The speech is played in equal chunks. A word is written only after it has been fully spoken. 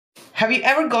Have you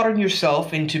ever gotten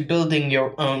yourself into building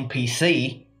your own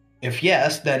PC? If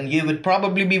yes, then you would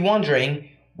probably be wondering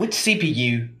which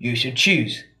CPU you should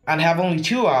choose, and have only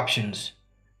two options: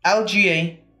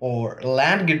 LGA or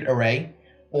land grid array,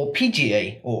 or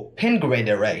PGA or pin grid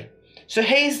array. So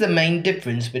here's the main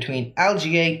difference between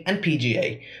LGA and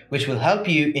PGA, which will help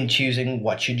you in choosing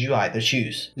what should you either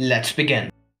choose. Let's begin.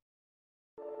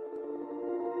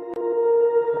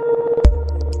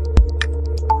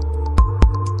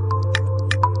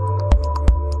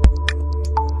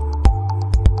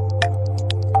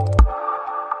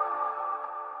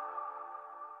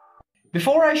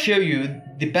 Before I show you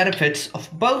the benefits of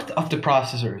both of the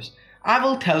processors, I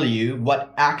will tell you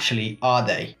what actually are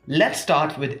they. Let's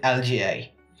start with LGA.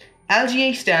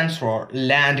 LGA stands for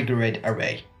Land Grid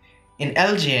Array. In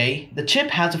LGA, the chip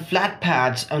has flat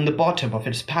pads on the bottom of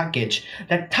its package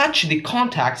that touch the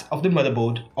contacts of the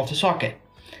motherboard of the socket,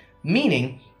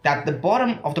 meaning that the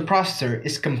bottom of the processor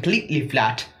is completely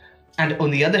flat, and on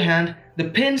the other hand, the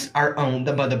pins are on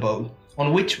the motherboard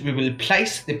on which we will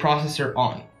place the processor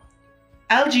on.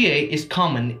 LGA is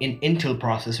common in Intel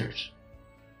processors.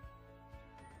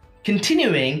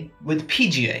 Continuing with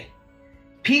PGA.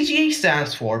 PGA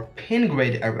stands for Pin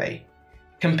Grid Array.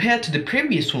 Compared to the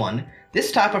previous one,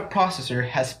 this type of processor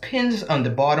has pins on the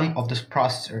bottom of the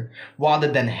processor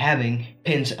rather than having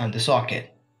pins on the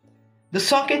socket. The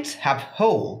sockets have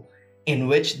holes in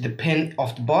which the pin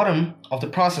of the bottom of the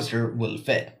processor will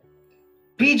fit.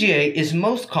 PGA is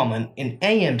most common in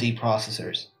AMD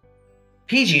processors.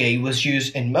 PGA was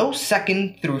used in most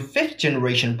 2nd through 5th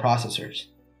generation processors.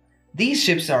 These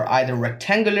chips are either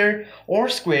rectangular or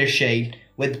square shaped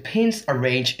with pins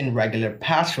arranged in regular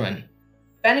pattern.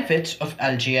 Benefits of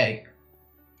LGA.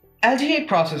 LGA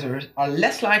processors are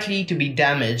less likely to be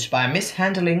damaged by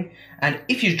mishandling, and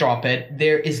if you drop it,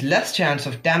 there is less chance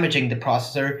of damaging the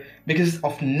processor because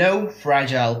of no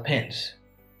fragile pins.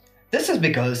 This is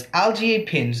because LGA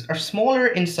pins are smaller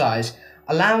in size,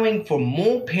 allowing for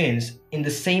more pins in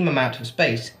the same amount of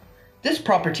space. This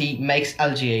property makes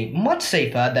LGA much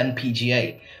safer than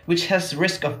PGA, which has the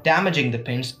risk of damaging the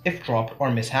pins if dropped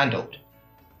or mishandled.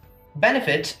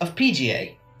 Benefits of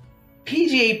PGA.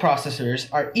 PGA processors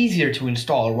are easier to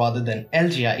install rather than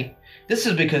LGA. This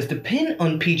is because the pins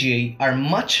on PGA are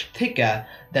much thicker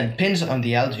than pins on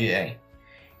the LGA.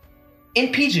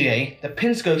 In PGA, the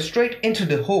pins go straight into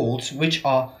the holes which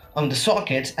are on the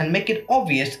sockets and make it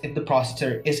obvious if the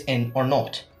processor is in or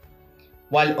not.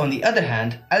 While on the other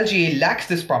hand, LGA lacks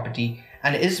this property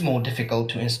and is more difficult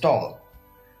to install.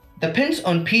 The pins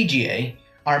on PGA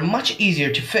are much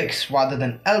easier to fix rather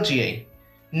than LGA.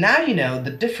 Now you know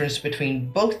the difference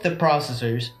between both the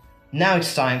processors. Now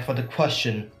it's time for the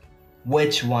question,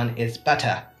 which one is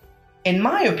better? In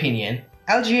my opinion,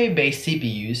 LGA based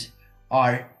CPUs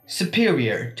are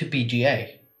superior to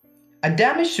PGA. A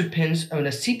damage to pins on a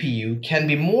CPU can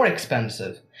be more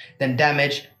expensive than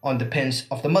damage on the pins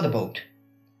of the motherboard.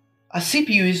 A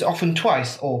CPU is often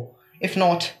twice or, if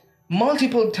not,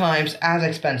 multiple times as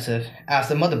expensive as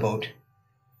the motherboard.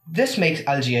 This makes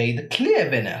LGA the clear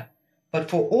winner, but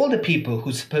for all the people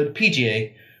who support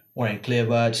PGA, or in clear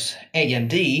words,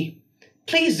 AMD,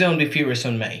 please don't be furious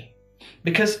on me,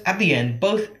 because at the end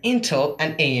both Intel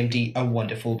and AMD are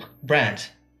wonderful brands.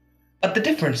 But the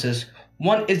difference is,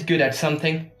 one is good at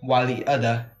something while the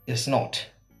other is not.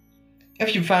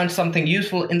 If you found something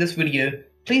useful in this video,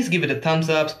 please give it a thumbs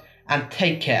up and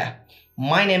take care.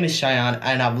 My name is Shayan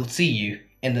and I will see you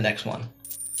in the next one.